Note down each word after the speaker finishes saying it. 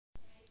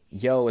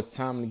Yo, it's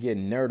time to get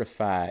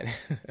nerdified.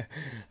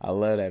 I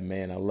love that,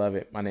 man. I love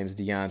it. My name is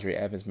DeAndre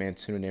Evans, man,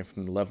 tuning in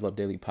from the Level Up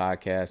Daily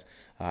podcast.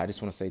 I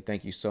just want to say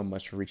thank you so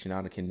much for reaching out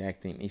and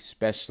connecting,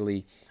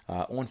 especially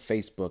on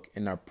Facebook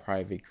in our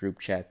private group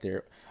chat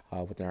there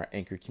within our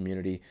Anchor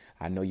community.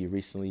 I know you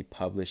recently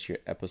published your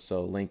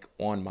episode link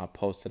on my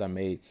post that I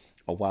made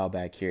a while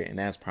back here, and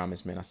as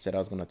promised, man, I said I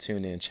was going to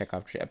tune in and check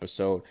out your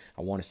episode.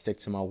 I want to stick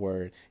to my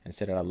word and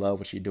say that I love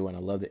what you're doing. I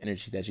love the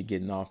energy that you're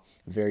getting off.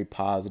 Very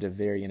positive,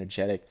 very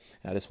energetic,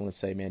 and I just want to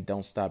say, man,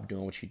 don't stop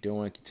doing what you're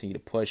doing. Continue to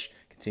push,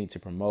 continue to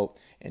promote,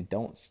 and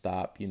don't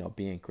stop,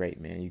 being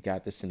great, man. You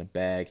got this in the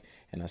bag,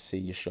 and I see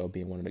your show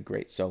being one of the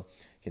greats. So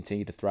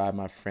continue to thrive,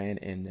 my friend,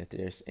 and if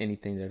there's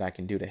anything that I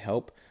can do to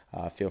help,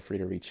 feel free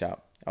to reach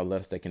out. I'll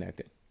let us stay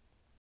connected.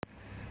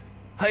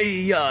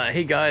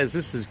 Hey guys,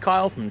 this is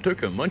Kyle from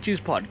Tokyo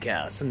Munchies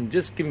Podcast, and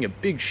just giving a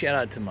big shout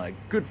out to my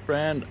good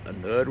friend, A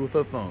Nerd with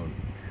a Phone.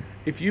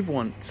 If you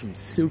want some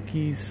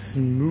silky,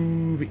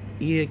 smooth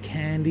ear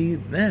candy,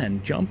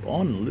 then jump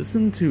on and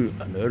listen to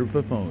A Nerd with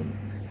a Phone.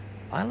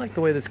 I like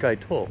the way this guy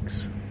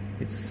talks.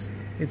 It's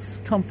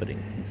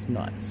comforting, it's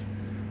nice.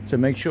 So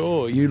make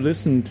sure you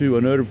listen to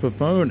A Nerd with a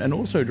Phone, and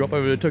also drop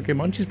over to Tokyo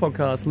Munchies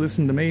Podcast,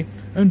 listen to me,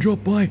 and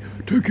drop by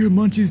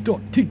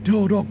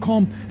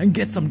tokyomunchies.tiktok.com and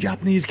get some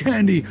Japanese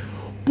candy.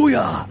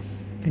 Booyah!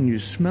 Can you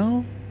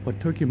smell what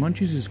Tokyo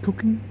Munchies is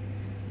cooking?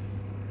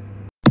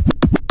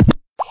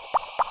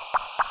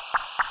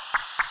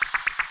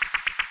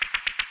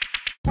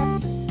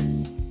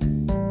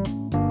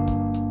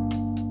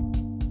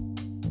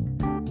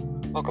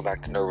 Welcome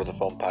back to Nerd with a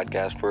Phone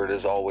podcast, where it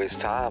is always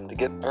time to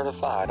get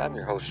nerdified. I'm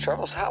your host,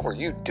 Charles. How are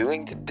you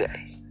doing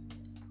today?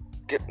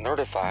 Get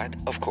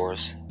nerdified, of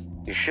course.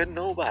 You should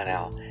know by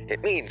now.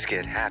 It means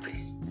get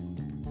happy.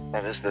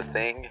 That is the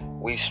thing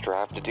we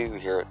strive to do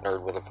here at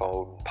Nerd with a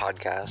Phone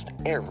podcast.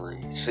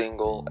 Every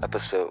single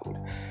episode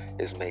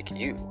is make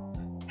you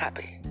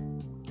happy.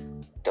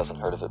 Doesn't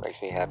hurt if it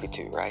makes me happy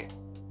too, right?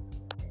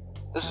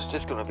 This is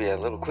just going to be a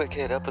little quick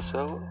hit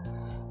episode.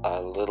 A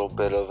little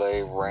bit of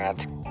a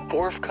rant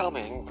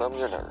forthcoming from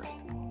your nerd.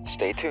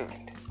 Stay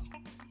tuned.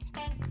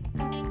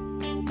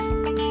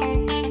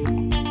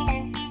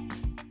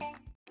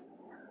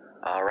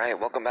 Alright,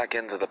 welcome back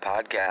into the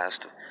podcast.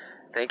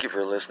 Thank you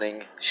for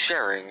listening,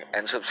 sharing,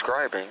 and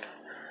subscribing.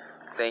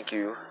 Thank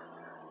you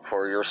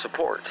for your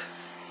support.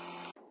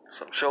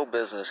 Some show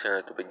business here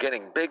at the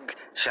beginning. Big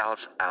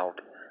shouts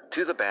out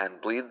to the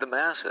band Bleed the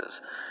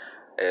Masses.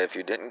 If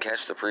you didn't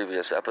catch the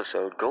previous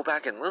episode, go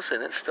back and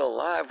listen. It's still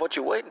live. What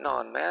you waiting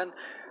on, man?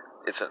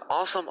 It's an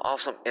awesome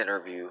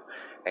interview,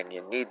 and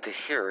you need to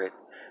hear it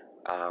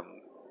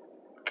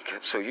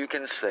so you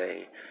can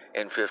say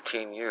in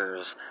 15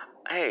 years,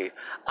 hey,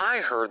 I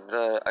heard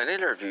an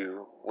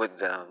interview with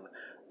them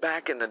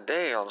back in the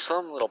day on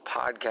some little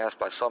podcast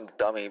by some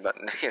dummy, but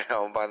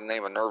by the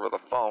name of Nerd with a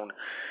Phone.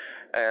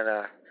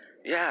 And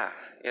you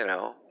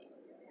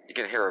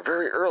can hear a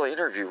very early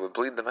interview with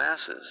Bleed the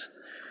Masses.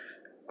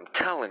 I'm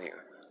telling you,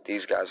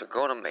 these guys are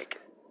going to make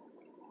it.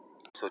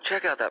 So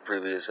check out that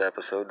previous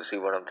episode to see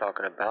what I'm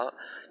talking about.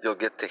 You'll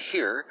get to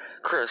hear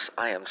Chris,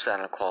 I Am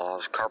Santa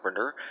Claus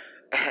Carpenter,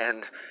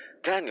 and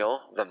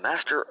Daniel, the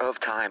Master of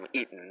Time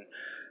Eaton,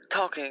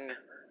 talking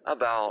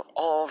about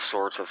all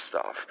sorts of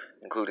stuff,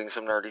 including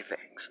some nerdy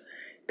things.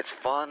 It's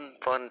fun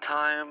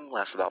time,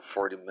 lasts about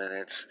 40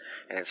 minutes,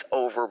 and it's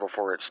over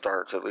before it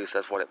starts. At least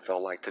that's what it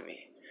felt like to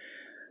me.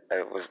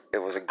 It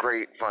was a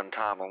great fun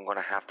time. I'm going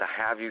to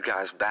have you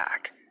guys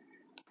back.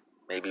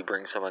 Maybe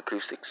bring some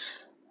acoustics.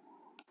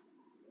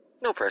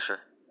 No pressure,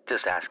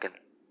 just asking.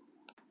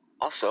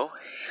 Also,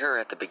 here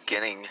at the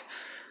beginning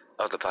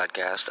of the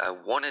podcast, I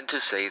wanted to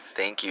say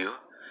thank you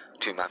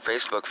to my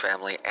Facebook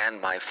family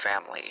and my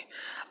family.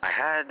 I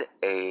had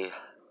a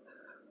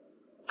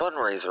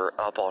fundraiser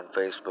up on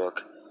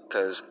Facebook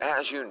because,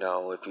 as you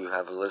know, if you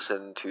have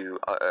listened to,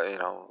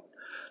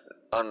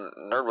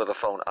 Nerd with a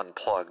Phone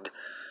Unplugged,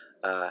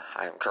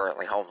 I am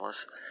currently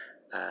homeless.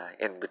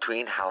 In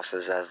between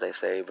houses, as they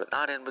say, but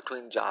not in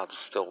between jobs,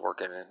 still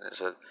working, and it's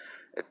a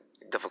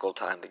difficult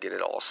time to get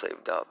it all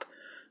saved up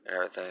and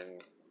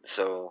everything.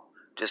 So,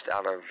 just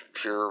out of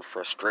pure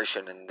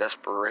frustration and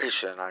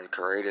desperation, I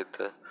created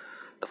the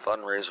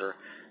fundraiser,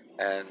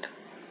 and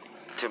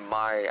to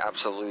my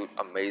absolute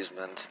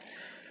amazement,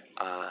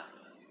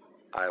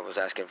 I was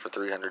asking for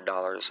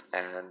 $300,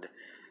 and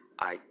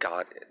I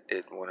got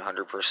it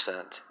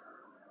 100%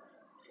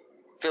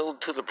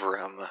 filled to the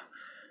brim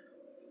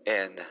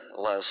in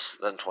less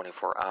than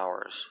 24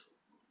 hours.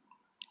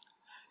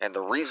 And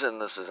the reason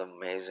this is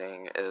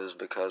amazing is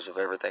because of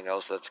everything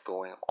else that's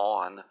going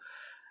on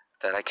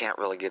that I can't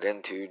really get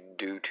into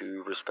due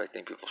to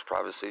respecting people's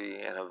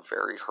privacy in a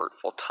very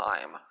hurtful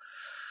time.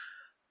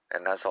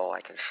 And that's all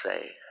I can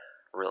say,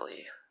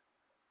 really.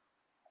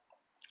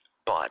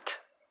 But,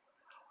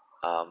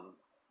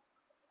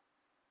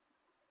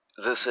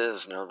 this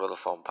is Nerd with a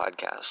Phone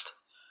podcast.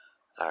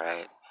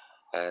 Alright?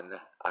 And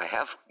I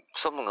have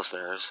some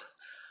listeners,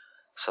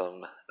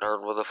 some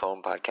Nerd with a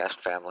Phone podcast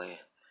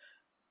family,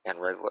 and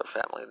regular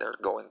family. They're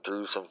going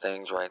through some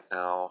things right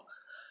now,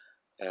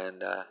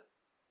 And,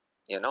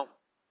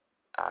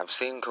 I've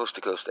seen Coast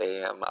to Coast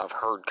AM. I've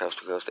heard Coast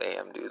to Coast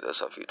AM do this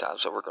a few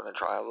times, so we're going to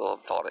try a little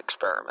thought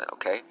experiment,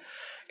 okay?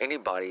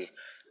 Anybody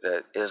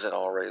that isn't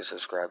already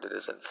subscribed that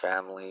isn't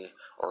family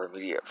or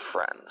immediate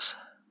friends,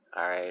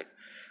 alright?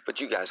 But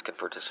you guys can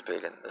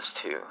participate in this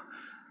too.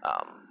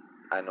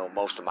 I know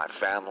most of my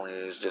family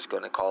is just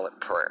going to call it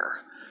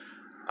prayer,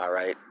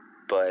 alright?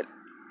 But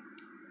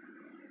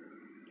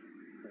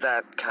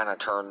that kind of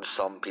turns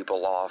some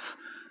people off,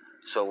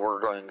 so we're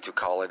going to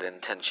call it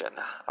intention,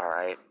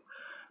 alright?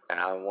 And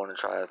I want to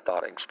try a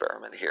thought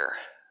experiment here.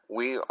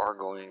 We are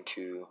going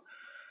to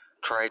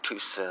try to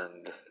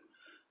send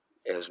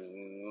as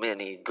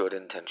many good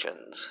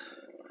intentions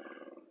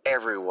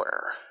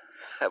everywhere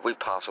that we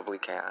possibly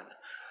can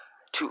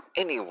to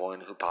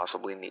anyone who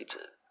possibly needs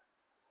it.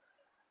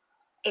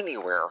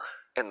 Anywhere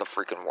in the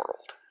freaking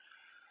world.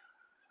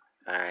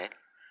 Alright?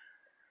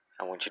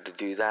 I want you to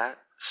do that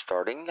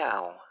starting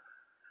now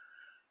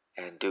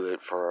and do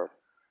it for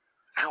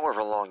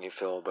however long you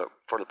feel, but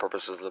for the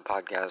purposes of the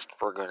podcast,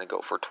 we're going to go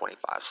for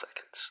 25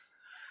 seconds.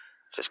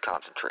 Just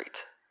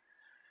concentrate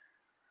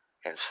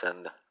and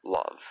send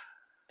love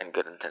and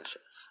good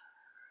intentions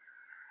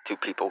to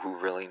people who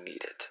really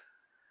need it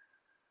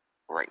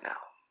right now.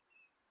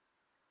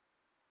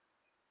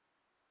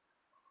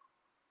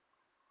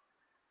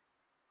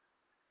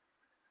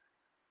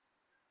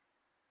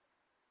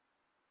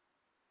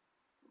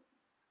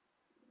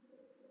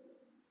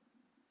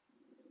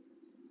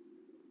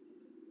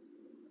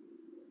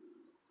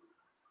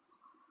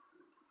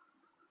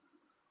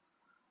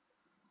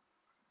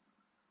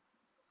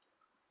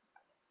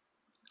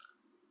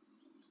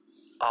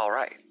 All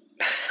right.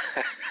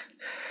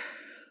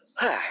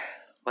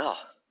 Well,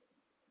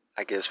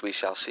 I guess we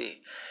shall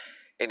see.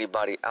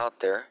 Anybody out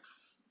there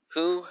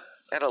who,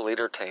 at a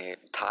later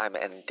time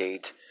and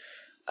date,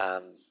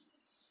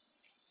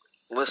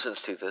 listens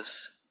to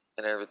this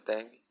and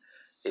everything,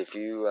 if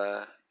you,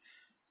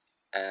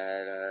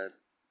 at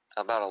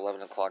about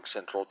 11 o'clock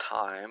Central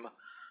Time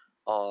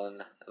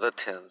on the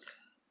 10th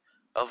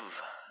of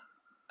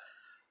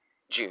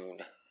June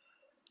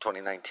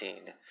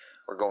 2019,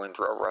 we're going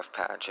through a rough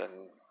patch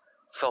and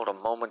felt a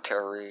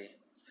momentary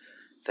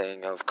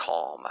thing of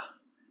calm,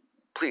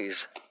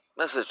 please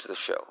message the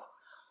show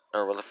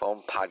Over the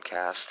Phone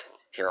podcast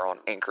here on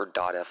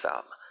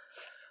anchor.fm.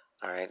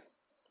 Alright,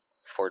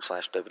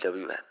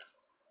 /WWN.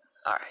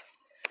 Alright,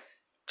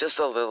 just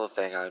a little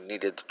thing I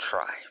needed to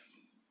try.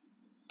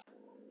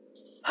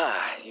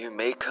 You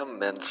may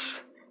commence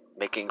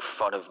making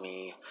fun of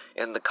me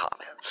in the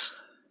comments.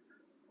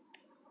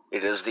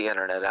 It is the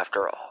internet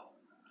after all.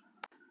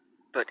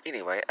 But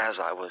anyway, as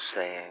I was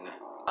saying,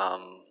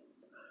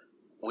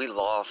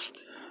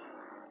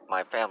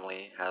 my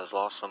family has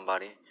lost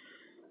somebody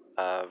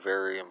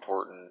very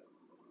important,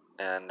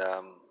 and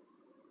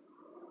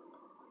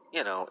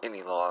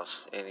any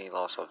loss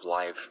of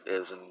life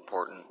is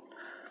important,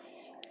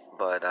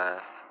 but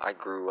I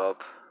grew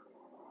up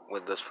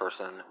with this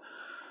person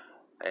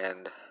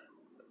and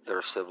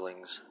their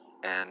siblings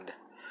and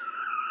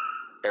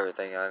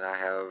everything, and I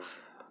have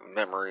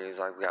memories.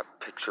 I've got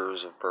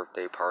pictures of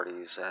birthday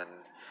parties and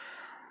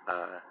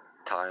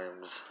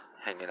times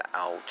hanging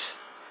out,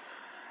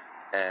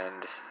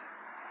 and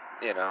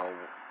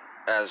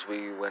as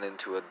we went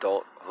into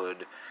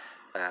adulthood,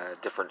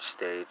 different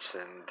states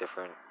and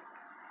different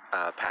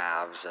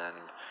paths and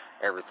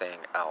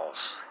everything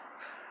else,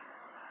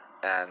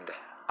 and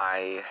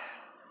I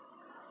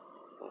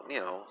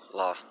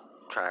lost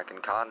track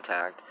and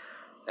contact,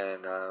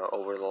 and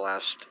over the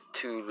last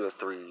 2 to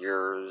 3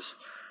 years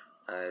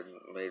I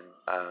made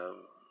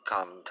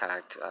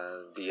contact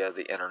via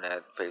the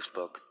internet,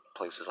 Facebook,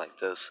 places like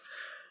this,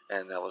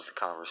 and that was the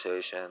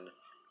conversation.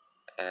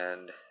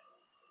 And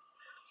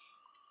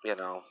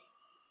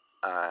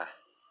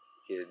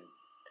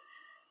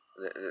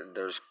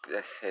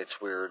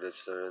it's weird.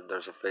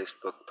 There's a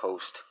Facebook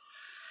post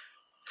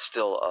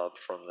still up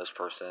from this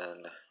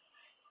person,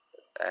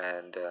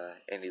 and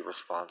any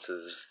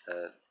responses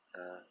that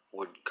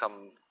would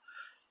come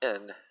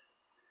in,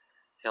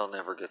 he'll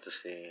never get to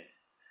see,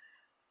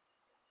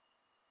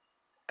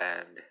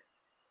 and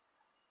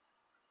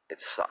it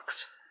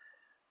sucks.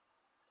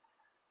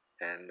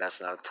 And that's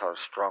not a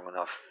strong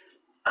enough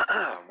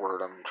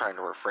word. I'm trying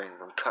to refrain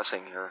from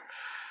cussing here.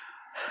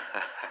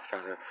 I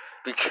gotta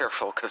be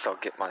careful because I'll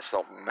get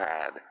myself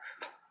mad.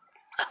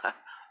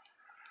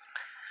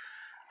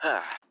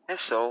 And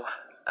so,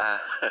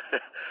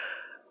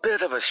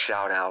 bit of a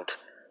shout out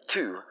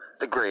to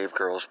the Grave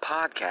Girls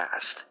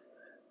podcast.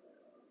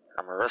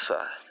 I'm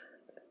Marissa,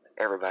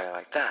 everybody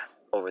like that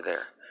over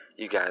there.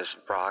 You guys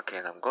rock,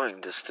 and I'm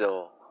going to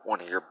steal one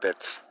of your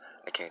bits.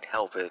 I can't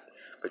help it,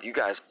 but you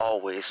guys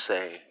always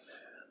say,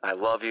 I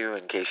love you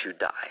in case you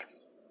die.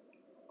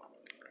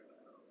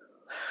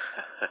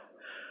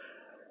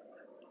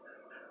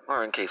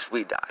 Or in case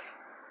we die.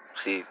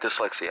 See,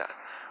 dyslexia.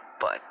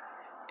 But,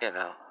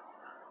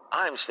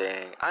 I'm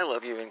saying, I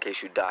love you in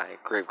case you die,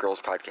 Grave Girls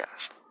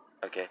podcast.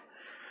 Okay?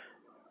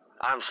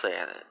 I'm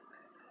saying it.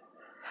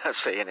 I'm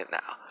saying it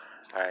now.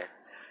 Alright?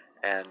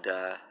 And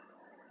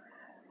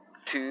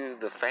to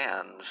the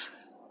fans,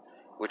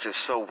 which is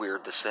so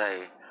weird to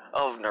say,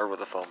 of Nerd with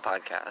a Phone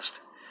podcast,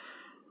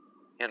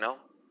 you know,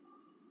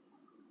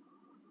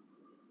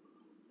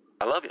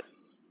 I love you.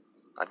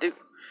 I do.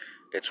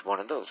 It's one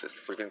of those. It's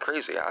freaking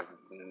crazy. I've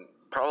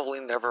probably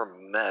never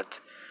met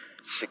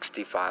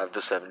 65 to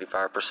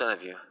 75%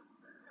 of you.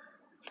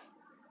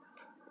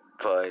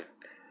 But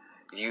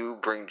you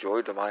bring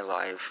joy to my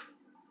life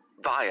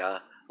via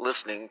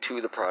listening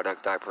to the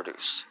product I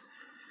produce.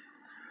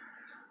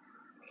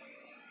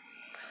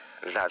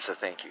 That's a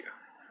thank you.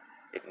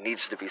 It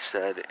needs to be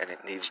said and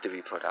it needs to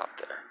be put out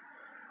there.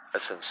 A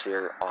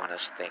sincere,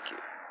 honest thank you.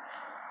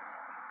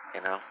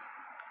 You know?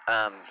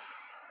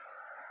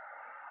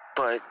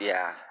 But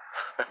yeah,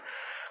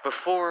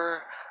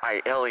 before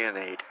I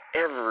alienate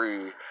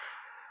every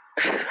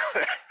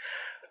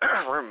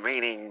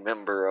remaining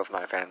member of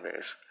my fan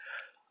base,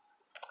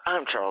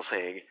 I'm Charles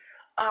Haig.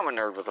 I'm a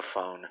nerd with a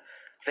phone.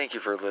 Thank you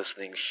for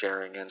listening,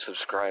 sharing, and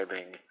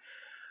subscribing.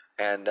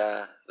 And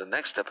the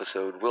next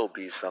episode will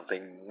be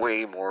something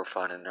way more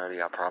fun and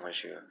nerdy, I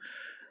promise you.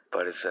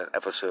 But it's an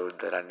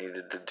episode that I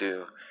needed to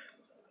do.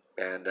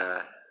 And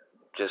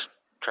just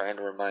trying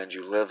to remind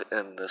you, live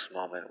in this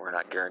moment. We're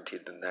not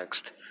guaranteed the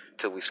next.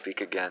 Till we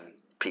speak again.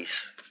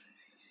 Peace.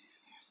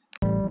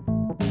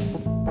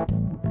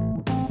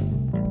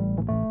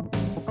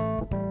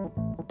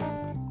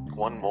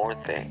 One more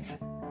thing.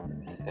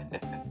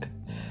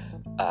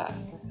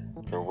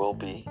 There will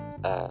be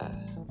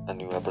a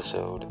new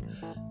episode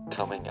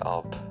coming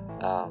up.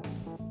 I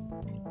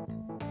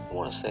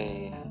want to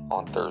say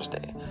on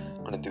Thursday. I'm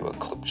going to do a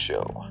clip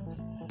show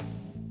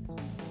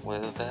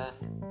with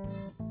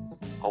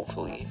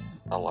hopefully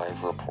a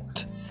live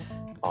report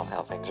on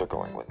how things are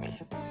going with me.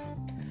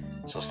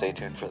 So stay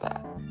tuned for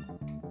that.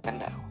 And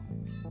now,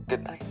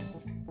 good night.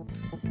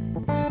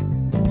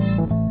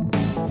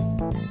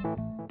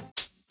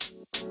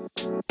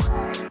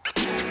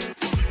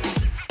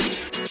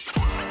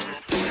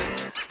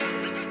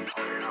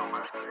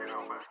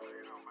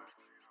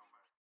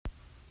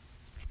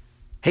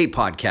 Hey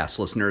podcast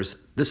listeners,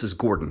 this is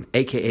Gordon,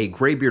 aka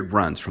Graybeard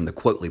Runs from the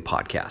Quotely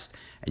podcast,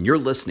 and you're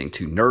listening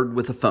to Nerd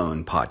with a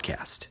Phone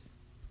podcast.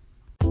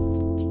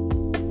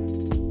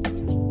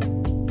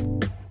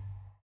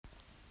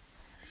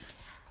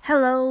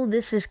 Hello,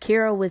 this is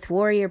Kira with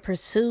Warrior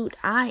Pursuit.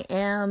 I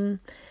am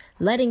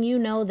letting you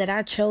know that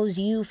I chose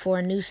you for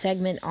a new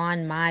segment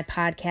on my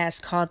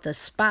podcast called the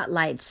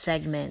Spotlight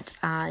segment.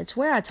 It's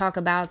where I talk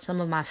about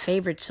some of my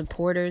favorite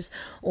supporters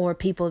or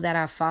people that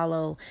I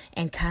follow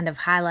and kind of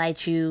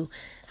highlight your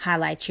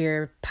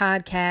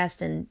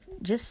podcast and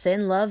just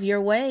send love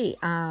your way.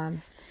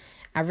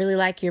 I really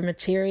like your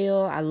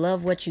material. I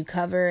love what you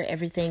cover.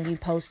 Everything you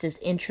post is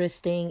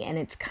interesting and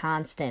it's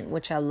constant,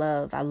 which I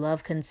love. I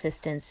love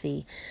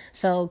consistency.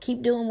 So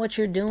keep doing what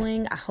you're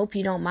doing. I hope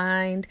you don't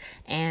mind.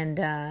 And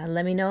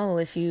let me know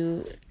if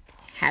you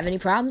have any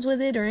problems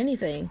with it or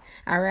anything.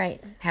 All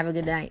right. Have a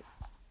good night.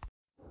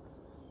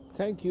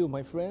 Thank you,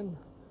 my friend.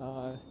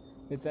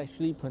 It's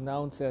actually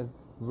pronounced as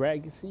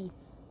Ragacy.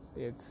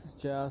 It's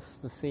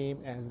just the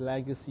same as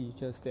Legacy,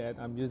 just that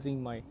I'm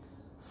using my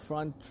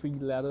front three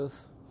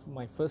letters,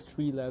 my first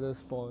three letters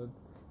for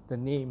the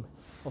name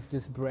of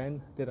this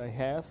brand that I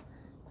have.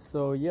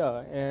 So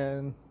yeah,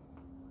 and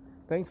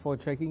thanks for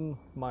checking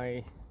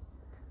my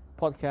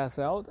podcast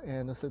out,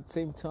 and at the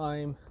same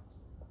time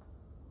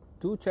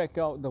do check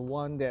out the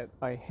one that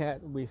I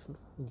had with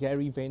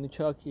Gary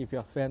Vaynerchuk if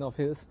you're a fan of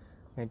his,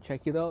 and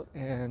check it out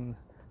and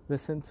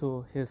listen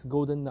to his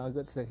golden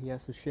nuggets that he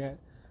has to share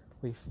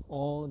with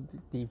all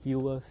the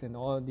viewers and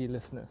all the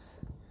listeners.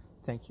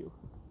 Thank you.